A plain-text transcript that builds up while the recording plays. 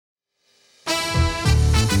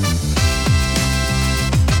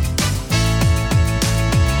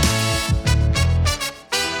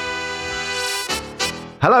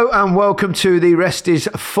Hello and welcome to the Rest is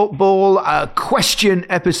Football question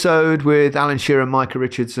episode with Alan Shearer, Micah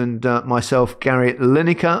Richards and myself, Gary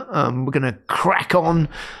Lineker. We're going to crack on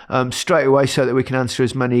straight away so that we can answer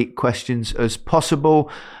as many questions as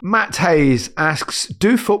possible. Matt Hayes asks,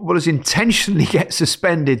 do footballers intentionally get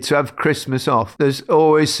suspended to have Christmas off? There's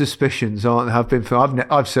always suspicions, aren't there?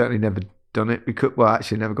 I've certainly never done it because, well,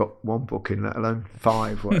 actually never got one booking, let alone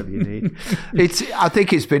 5, whatever you need. I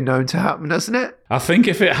think it's been known to happen, hasn't it? I think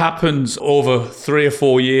if it happens over 3 or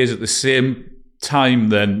 4 years at the same time,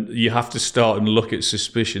 then you have to start and look at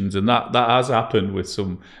suspicions, and that has happened with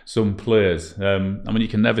some players. I mean, you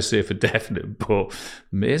can never say for definite, but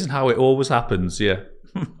amazing how it always happens. Yeah.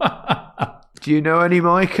 Do you know any,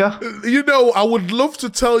 Micah? I would love to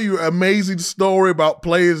tell you an amazing story about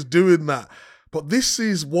players doing that. But this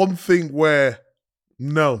is one thing where,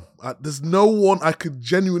 there's no one I could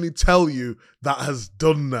genuinely tell you that has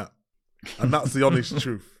done that. And that's the honest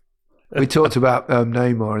truth. We talked about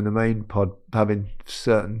Neymar in the main pod having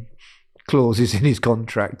certain clauses in his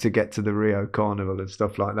contract to get to the Rio Carnival and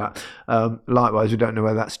stuff like that. Likewise, we don't know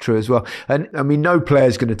whether that's true as well. And I mean, no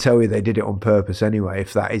player's going to tell you they did it on purpose anyway,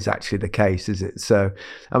 if that is actually the case, is it? So,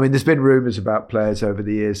 I mean, there's been rumours about players over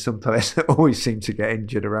the years. Some players always seem to get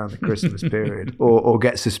injured around the Christmas period or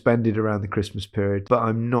get suspended around the Christmas period, but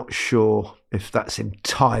I'm not sure if that's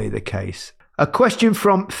entirely the case. A question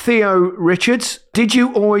from Theo Richards. Did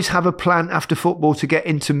you always have a plan after football to get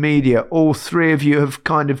into media? All three of you have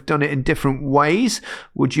kind of done it in different ways.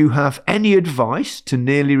 Would you have any advice to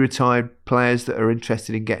nearly retired players that are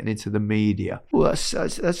interested in getting into the media? Well,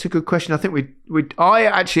 that's a good question. I think I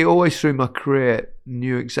actually always through my career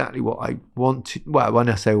knew exactly what I wanted. Well, when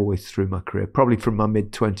I say always through my career, probably from my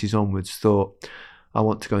mid-20s onwards, thought I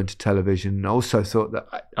want to go into television. I also thought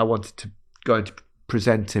that I wanted to go into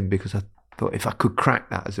presenting because I thought if I could crack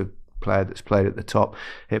that as a player that's played at the top,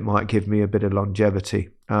 it might give me a bit of longevity.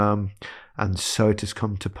 And so it has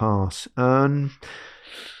come to pass. But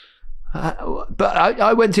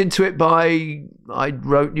I went into it I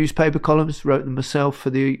wrote newspaper columns, wrote them myself for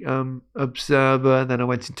the Observer. Then I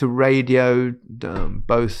went into radio,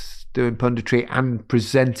 both doing punditry and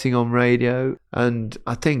presenting on radio. And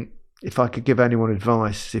I think if I could give anyone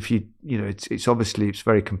advice, it's obviously it's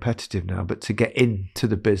very competitive now, but to get into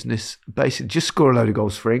the business, basically just score a load of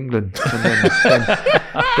goals for England, and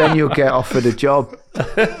then you'll get offered a job.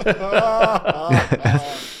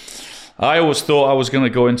 I always thought I was going to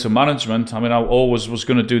go into management. I mean, I always was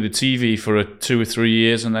going to do the TV for 2 or 3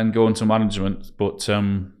 years and then go into management. But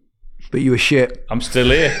you were shit. I'm still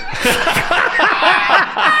here.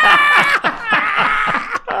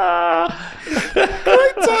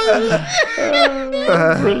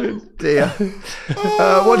 Brilliant. Dear.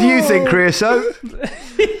 What do you think, Creosote?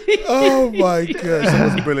 Oh my gosh,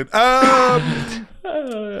 that was brilliant.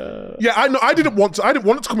 Yeah, I know. I didn't want it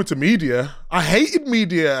to come into media. I hated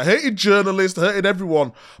media. I hated journalists. I hated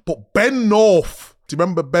everyone. But Ben North, do you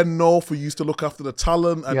remember Ben North, who used to look after the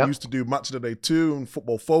talent and used to do Match of the Day 2 and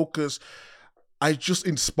Football Focus? I just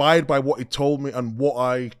inspired by what he told me and what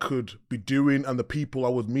I could be doing and the people I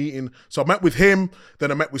was meeting. So I met with him, then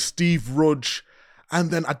I met with Steve Rudge, and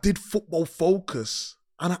then I did Football Focus,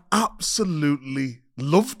 and I absolutely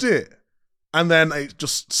loved it. And then it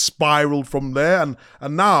just spiraled from there,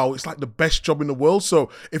 and now it's like the best job in the world. So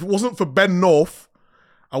if it wasn't for Ben North,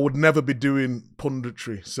 I would never be doing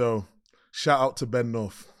punditry. So shout out to Ben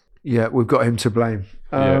North. Yeah, we've got him to blame.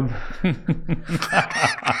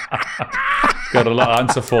 Got a lot of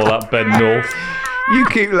answer for that, Ben North. You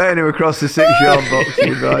keep laying him across the 6-yard box,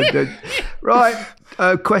 you guys. Right,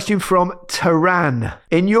 a question from Taran.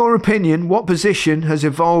 In your opinion, what position has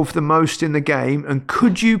evolved the most in the game, and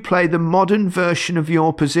could you play the modern version of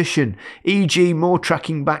your position, e.g. more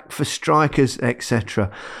tracking back for strikers, etc.?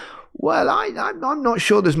 Well, I'm not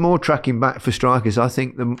sure there's more tracking back for strikers. I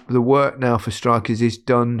think the work now for strikers is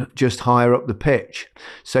done just higher up the pitch.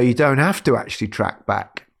 So you don't have to actually track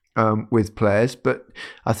back with players. But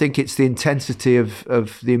I think it's the intensity of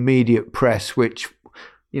the immediate press, which,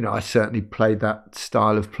 I certainly played that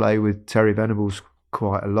style of play with Terry Venables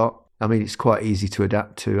quite a lot. I mean, it's quite easy to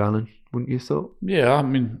adapt to, Alan, wouldn't you thought? Yeah, I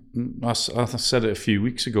mean, I said it a few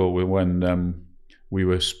weeks ago when we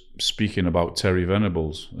were speaking about Terry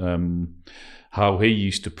Venables, how he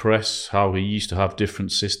used to press, how he used to have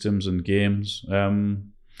different systems and games.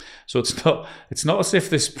 So it's not as if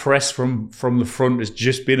this press from the front has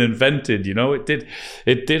just been invented.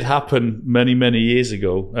 It did happen many years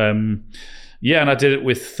ago. And I did it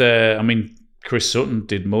with. Chris Sutton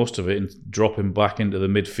did most of it and dropping back into the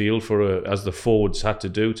midfield as the forwards had to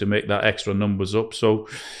do to make that extra numbers up. So.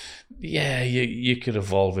 Yeah, you could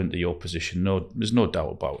evolve into your position. No, there's no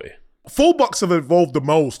doubt about it. Fullbacks have evolved the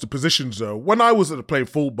most, the positions though. When I was playing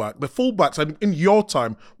fullback, the fullbacks, and in your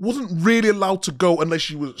time, wasn't really allowed to go unless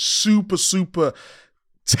you were super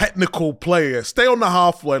technical player. Stay on the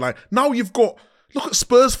halfway line. Now you've got, look at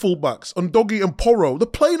Spurs fullbacks, Undogi and Porro. They're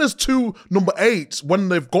playing as two number 8s when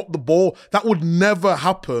they've got the ball. That would never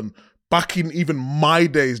happen back in even my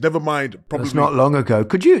days. Never mind. Probably That's not long ago.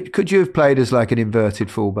 Could you have played as like an inverted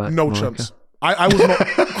fullback? No Micah? chance. I was not.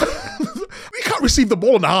 You can't receive the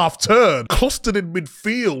ball in a half turn, clustered in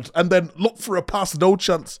midfield, and then look for a pass. No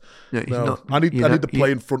chance. No. I need the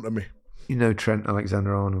play in front of me. You know Trent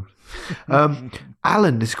Alexander-Arnold.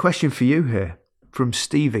 Alan, there's a question for you here from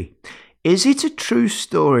Stevie. Is it a true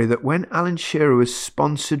story that when Alan Shearer was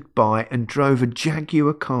sponsored by and drove a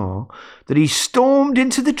Jaguar car, that he stormed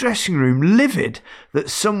into the dressing room livid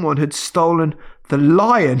that someone had stolen the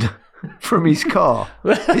lion from his car?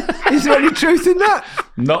 Is there any truth in that?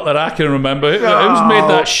 Not that I can remember. Who's made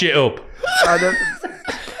that shit up? I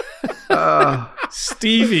don't...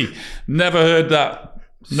 Stevie. Never heard that.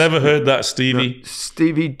 Never heard that, Stevie. No,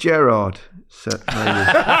 Stevie Gerrard. So,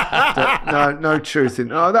 no truth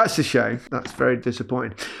in. Oh, that's a shame. That's very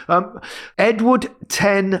disappointing. Edward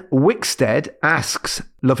 10 Wickstead asks,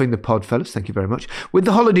 loving the pod, fellas. Thank you very much. With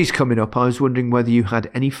the holidays coming up, I was wondering whether you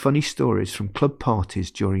had any funny stories from club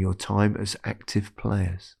parties during your time as active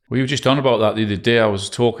players. We were just on about that the other day. I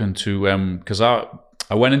was talking to because I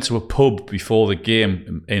went into a pub before the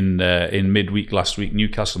game in midweek last week,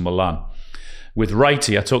 Newcastle Milan. With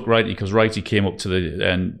Righty, I took Righty because Righty came up to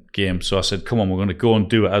the game. So I said, come on, we're going to go and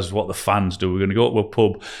do it as what the fans do. We're going to go to a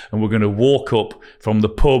pub and we're going to walk up from the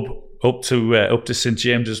pub up to St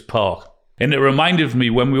James's Park. And it reminded me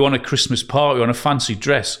when we were on a Christmas party, on a fancy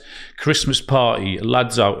dress Christmas party,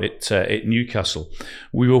 lads out at Newcastle.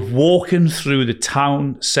 We were walking through the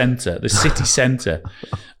town centre, the city centre,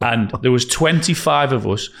 and there was 25 of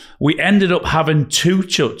us. We ended up having two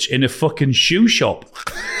touch in a fucking shoe shop.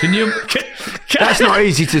 Can you... That's not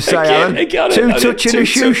easy to say, Alan. Two touch in a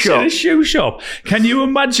shoe shop. In a shoe shop. Can you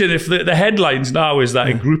imagine if the headlines now is that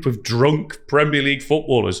a group of drunk Premier League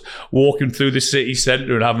footballers walking through the city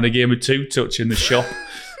centre and having a game of two touch in the shop?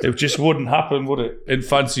 It just wouldn't happen, would it? In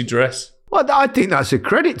fancy dress. Well, I think that's a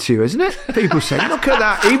credit to you, isn't it? People say, look at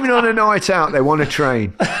that. Even on a night out, they want to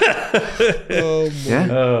train.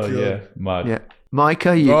 Yeah, mad. Yeah.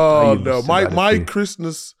 Micah, you... Oh, no. My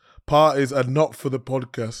Christmas... parties are not for the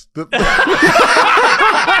podcast. Come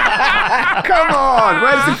on,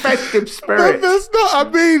 where's the festive spirit? That's not. I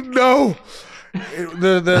mean, no.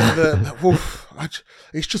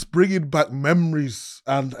 It's just bringing back memories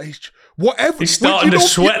and whatever. He's starting to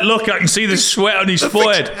sweat. Look, I can see the sweat on his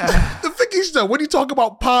forehead. The thing is, though, when you talk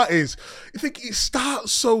about parties, you think it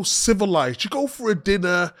starts so civilized. You go for a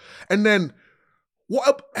dinner, and then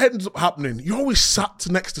what ends up happening? You're always sat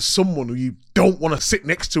next to someone who you don't want to sit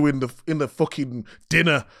next to in the fucking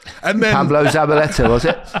dinner, and then Pablo Zabaleta, was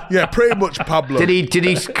it? Yeah, pretty much Pablo. Did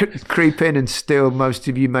he creep in and steal most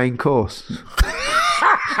of your main course?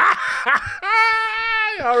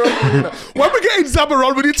 When we're getting Zabba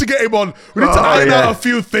on, we need to get him on. We need to iron out a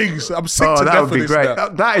few things. I'm sick to death of this. That would be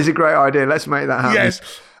great. That is a great idea. Let's make that happen. Yes.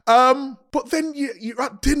 But then you're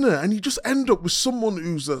at dinner and you just end up with someone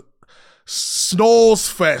who's a snores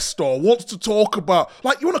fest or wants to talk about,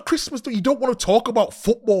 like, you want a Christmas day, you don't want to talk about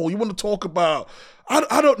football. You want to talk about,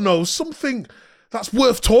 I don't know, something that's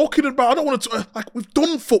worth talking about. I don't want to, like, we've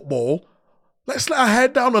done football. Let's let our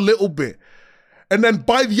head down a little bit. And then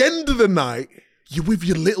by the end of the night, you're with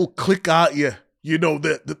your little clique, aren't you? You know,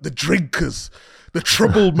 the drinkers, the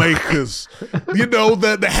troublemakers, you know,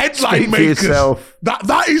 the headline makers. Yourself.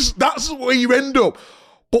 That's where you end up.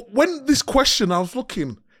 But when this question, I was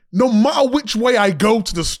looking, no matter which way I go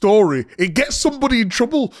to the story, it gets somebody in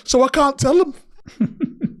trouble, so I can't tell them.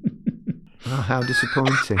 Oh, how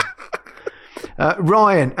disappointing.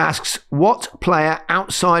 Ryan asks, what player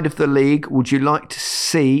outside of the league would you like to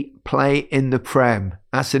see play in the Prem?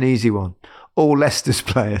 That's an easy one. All Leicester's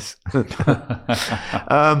players.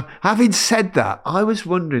 Having said that, I was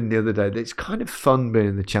wondering the other day that it's kind of fun being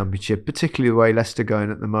in the Championship, particularly the way Leicester are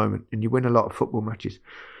going at the moment, and you win a lot of football matches.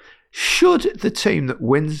 Should the team that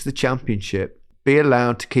wins the Championship be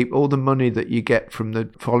allowed to keep all the money that you get from the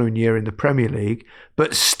following year in the Premier League,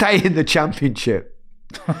 but stay in the Championship?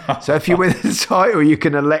 So if you win the title, you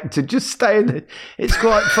can elect to just stay in it. It's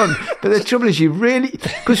quite fun. But the trouble is, you really...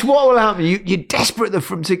 Because what will happen, you're desperate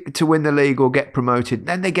for them to win the league or get promoted.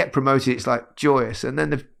 Then they get promoted, it's like joyous. And then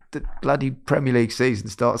the bloody Premier League season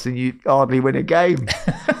starts and you hardly win a game.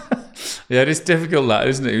 Yeah, it's difficult, that,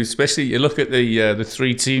 isn't it? Especially you look at the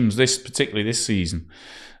three teams, particularly this season.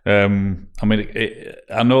 I mean,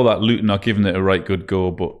 I know that Luton are giving it a right good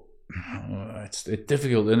go, but it's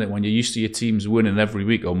difficult, isn't it, when you're used to your teams winning every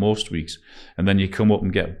week or most weeks, and then you come up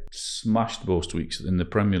and get smashed most weeks in the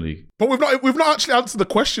Premier League. But we've not actually answered the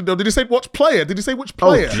question though. Did he say which player? Did he say which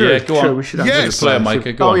player? Oh, true, Yeah, go on. We should Yes. answer the Player,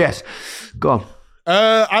 Micah, go on. yes. Go on.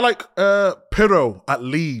 I like Pirro at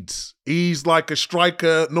Leeds. He's like a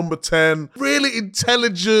striker, number 10. Really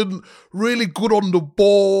intelligent, really good on the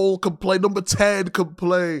ball, can play number 10, can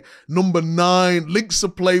play number 9, links to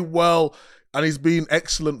play well, and he's been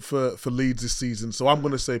excellent for Leeds this season. So I'm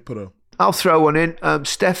going to say Pirro. I'll throw one in.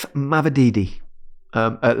 Steph Mavadidi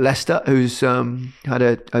at Leicester, who's had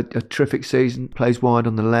a terrific season, plays wide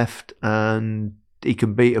on the left, and he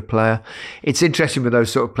can beat a player. It's interesting with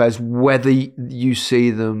those sort of players whether you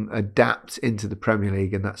see them adapt into the Premier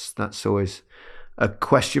League, and that's always a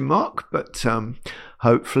question mark. But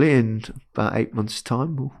hopefully in about 8 months'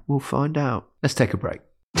 time, we'll find out. Let's take a break.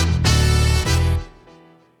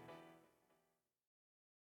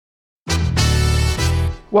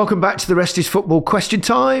 Welcome back to the Rest is Football Question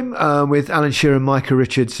Time with Alan Shearer, Micah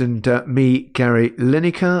Richards and me, Gary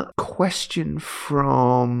Lineker. Question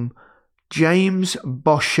from James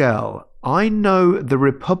Boschell. I know the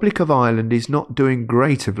Republic of Ireland is not doing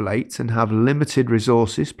great of late and have limited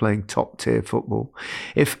resources playing top-tier football.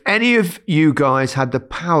 If any of you guys had the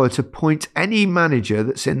power to point any manager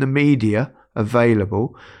that's in the media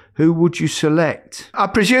available, who would you select? I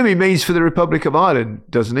presume he means for the Republic of Ireland,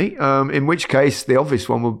 doesn't he? In which case, the obvious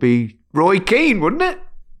one would be Roy Keane, wouldn't it?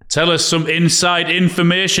 Tell us some inside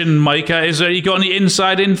information, Micah. You got any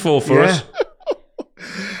inside info for us?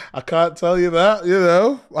 I can't tell you that,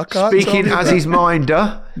 I can't. Speaking as his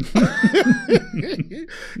minder.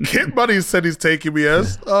 Kit Money said he's taking me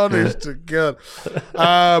as. Honest to God.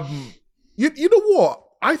 You know what?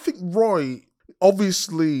 I think Roy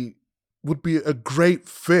obviously would be a great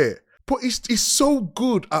fit, but he's so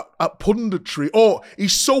good at punditry, or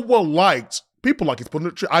he's so well liked. People like his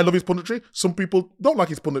punditry. I love his punditry. Some people don't like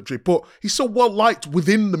his punditry, but he's so well liked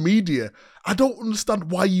within the media. I don't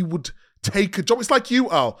understand why you would take a job. It's like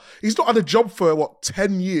you, Al. He's not had a job for,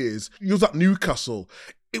 10 years. He was at Newcastle.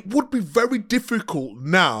 It would be very difficult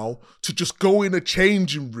now to just go in a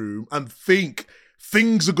changing room and think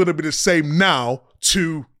things are going to be the same now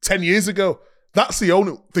to 10 years ago. That's the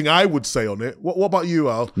only thing I would say on it. What about you,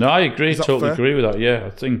 Al? No, I agree. Totally fair? Agree with that. Yeah, I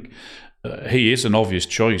think he is an obvious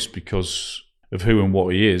choice because of who and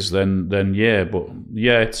what he is. Then yeah, but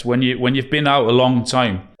yeah, it's when you've been out a long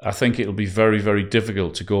time. I think it'll be very, very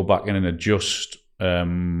difficult to go back in and adjust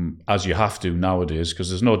as you have to nowadays, because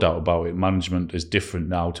there's no doubt about it. Management is different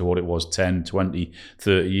now to what it was 10, 20,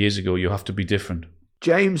 30 years ago. You have to be different.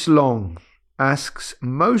 James Long asks,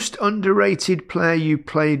 most underrated player you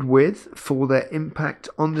played with for their impact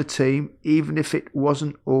on the team, even if it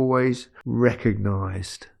wasn't always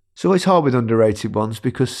recognised. It's always hard with underrated ones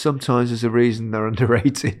because sometimes there's a reason they're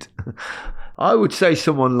underrated. I would say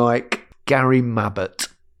someone like Gary Mabbott.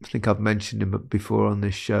 I think I've mentioned him before on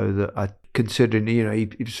this show, that I considering, he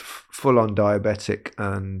was full-on diabetic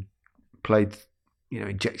and played,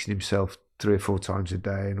 injecting himself 3 or 4 times a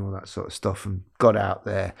day and all that sort of stuff, and got out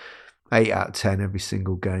there 8 out of 10 every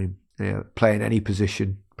single game, playing any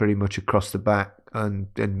position pretty much across the back and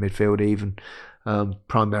in midfield even,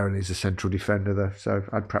 primarily as a central defender though. So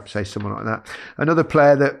I'd perhaps say someone like that. Another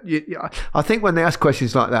player that I think when they ask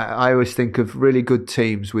questions like that, I always think of really good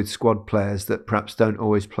teams with squad players that perhaps don't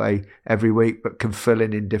always play every week but can fill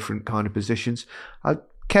in different kind of positions.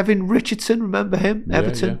 Kevin Richardson, remember him? Yeah,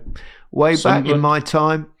 Everton, yeah. Way Sunderland. back in my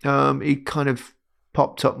time. He kind of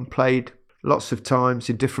popped up and played lots of times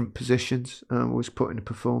in different positions, was put in a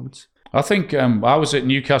performance. I think I was at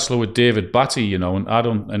Newcastle with David Batty,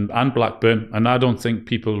 and Blackburn, and I don't think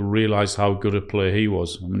people realised how good a player he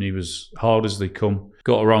was. I mean, he was hard as they come,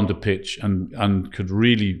 got around the pitch, and could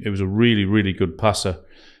really. It was a really, really good passer.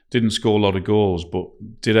 Didn't score a lot of goals, but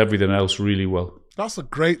did everything else really well. That's a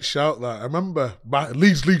great shout. That I remember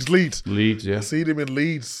Leeds. Leeds, yeah. I seen him in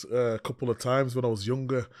Leeds a couple of times when I was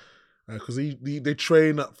younger. Because they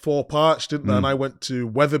train at Four Parch, didn't they? And I went to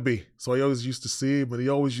Wetherby, so I always used to see him, and he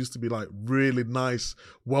always used to be like really nice,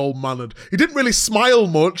 well-mannered. He didn't really smile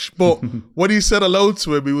much, but when he said hello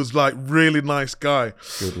to him, he was like really nice guy.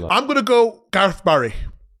 Good luck. I'm going to go Gareth Barry.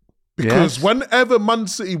 Because Yes. whenever Man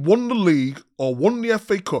City won the league or won the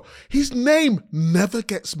FA Cup, his name never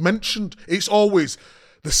gets mentioned. It's always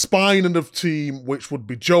the spine of the team, which would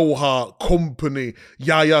be Joe Hart, Company,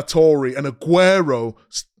 Yaya Toure, and Aguero,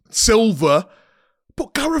 Silva.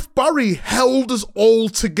 But Gareth Barry held us all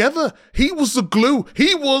together. He was the glue.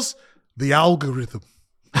 He was the algorithm.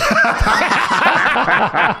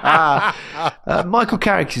 Michael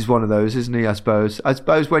Carrick is one of those, isn't he? I suppose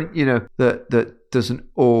when that doesn't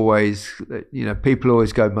always, people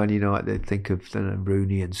always go Man United. They think of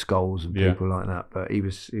Rooney and Scholes and people like that, but he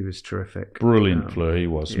was terrific. Brilliant player, he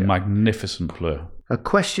was. Magnificent player. A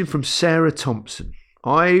question from Sarah Thompson.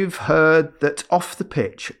 I've heard that off the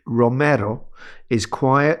pitch, Romero is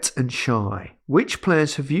quiet and shy. Which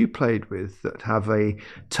players have you played with that have a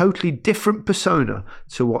totally different persona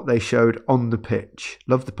to what they showed on the pitch?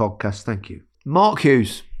 Love the podcast, thank you. Mark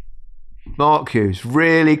Hughes,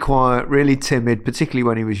 really quiet, really timid, particularly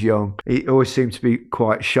when he was young. He always seemed to be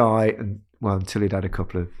quite shy, and until he'd had a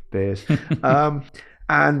couple of beers.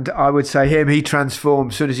 And I would say he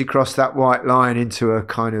transformed as soon as he crossed that white line into a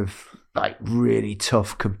kind of like really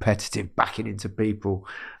tough, competitive, backing into people,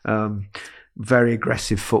 very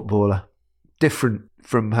aggressive footballer, different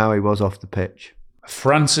from how he was off the pitch.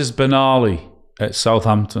 Francis Benali at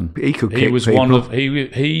Southampton. He could kick He was people. one of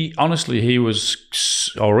he honestly he was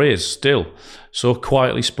or is still so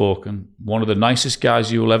quietly spoken. One of the nicest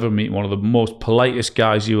guys you will ever meet. One of the most politest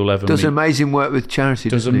guys you will ever Does meet. amazing work with charity.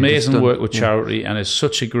 Does doesn't he? amazing work with charity and is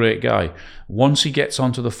such a great guy. Once he gets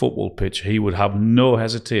onto the football pitch, he would have no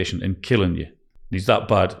hesitation in killing you. He's that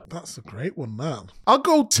bad. That's a great one, man. I'll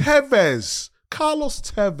go Tevez. Carlos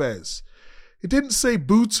Tevez. He didn't say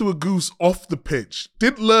boo to a goose off the pitch.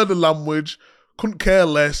 Didn't learn the language. Couldn't care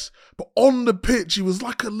less. But on the pitch, he was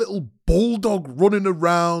like a little bulldog running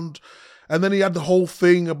around. And then he had the whole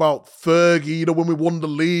thing about Fergie, when we won the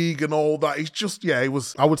league and all that. He's just, he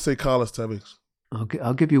was, I would say Carlos Tevez.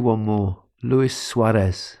 I'll give you one more. Luis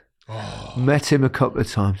Suarez. Met him a couple of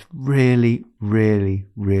times. Really, really,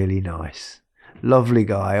 really nice. Lovely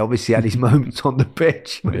guy. Obviously had his moments on the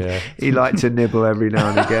pitch. He liked to nibble every now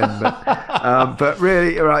and again. But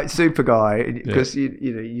really, right, super guy. Because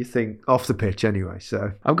you think off the pitch anyway.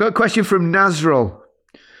 So I've got a question from Nazrul.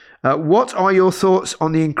 What are your thoughts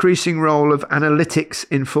on the increasing role of analytics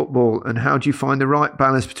in football, and how do you find the right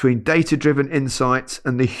balance between data-driven insights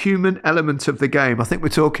and the human element of the game? I think we're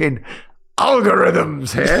talking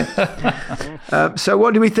algorithms here. So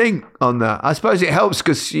what do we think on that? I suppose it helps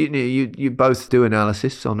because you both do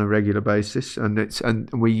analysis on a regular basis, and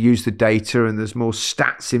we use the data, and there's more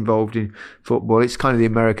stats involved in football. It's kind of the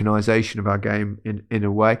Americanization of our game in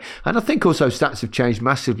a way. And I think also stats have changed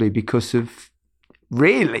massively because of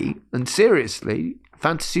really and seriously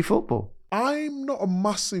fantasy football. I'm not a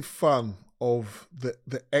massive fan of the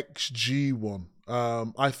XG one.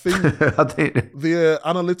 I think the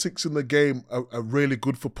analytics in the game are really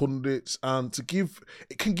good for pundits, and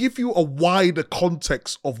it can give you a wider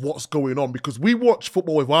context of what's going on, because we watch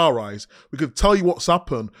football with our eyes. We can tell you what's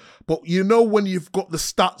happened, but when you've got the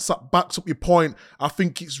stats that backs up your point, I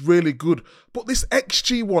think it's really good. But this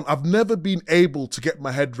XG one, I've never been able to get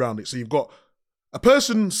my head around it. So you've got a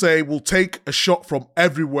person say will take a shot from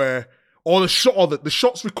everywhere, or the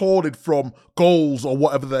shots recorded from goals or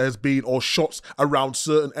whatever there has been, or shots around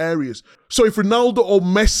certain areas. So if Ronaldo or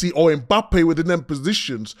Messi or Mbappe within them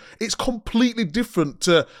positions, it's completely different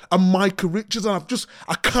to a Micah Richards, and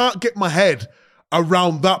I can't get my head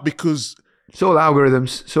around that because it's all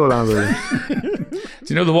algorithms.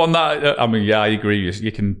 Do you know the one that I agree.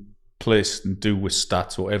 You can place and do with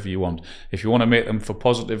stats whatever you want. If you want to make them for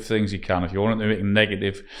positive things, you can. If you want them to make them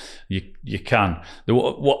negative, you can.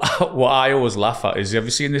 What I always laugh at is, have you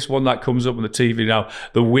seen this one that comes up on the TV now?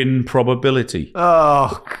 The win probability.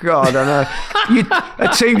 Oh God, I know. A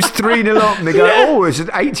team's 3-0 up and they go, oh, it's an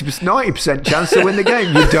 80%, 90% chance to win the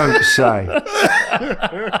game. You don't say.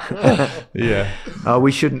 Yeah. Oh,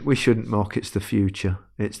 we shouldn't mock. It's the future.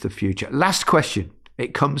 Last question.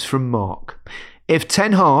 It comes from Mark. If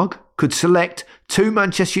Ten Hag could select 2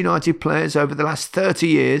 Manchester United players over the last 30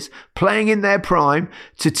 years, playing in their prime,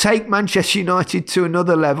 to take Manchester United to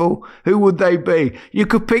another level, who would they be? You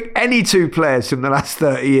could pick any 2 players from the last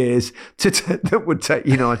 30 years that would take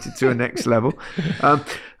United to a next level.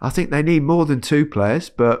 I think they need more than 2 players,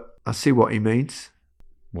 but I see what he means.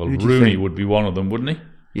 Well, Rooney would be one of them, wouldn't he?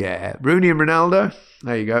 Yeah, Rooney and Ronaldo.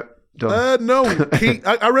 There you go. No, Keane.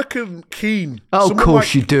 I reckon Keane. Oh, of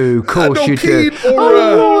course you do. Of course you do. Did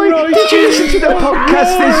you listen to the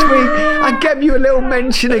podcast this week? I gave you a little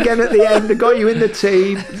mention again at the end. I got you in the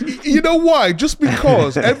team. You know why? Just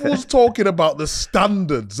because everyone's talking about the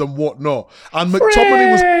standards and whatnot, and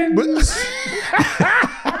McTominay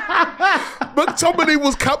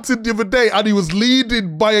was captain the other day, and he was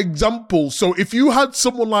leading by example. So if you had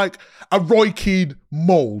someone like a Roy Keane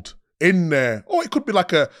mould in there, or it could be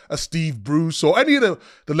like a Steve Bruce or any of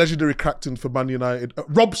the legendary captains for Man United,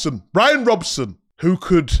 Ryan Robson, who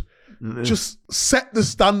could just set the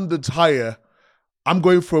standards higher, I'm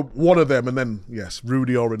going for one of them, and then, yes,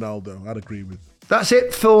 Rudy or Ronaldo, I'd agree with. That's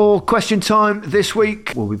it for Question Time this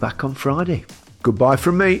week. We'll be back on Friday. Goodbye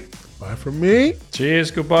from me. Bye from me.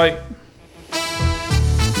 Cheers, goodbye.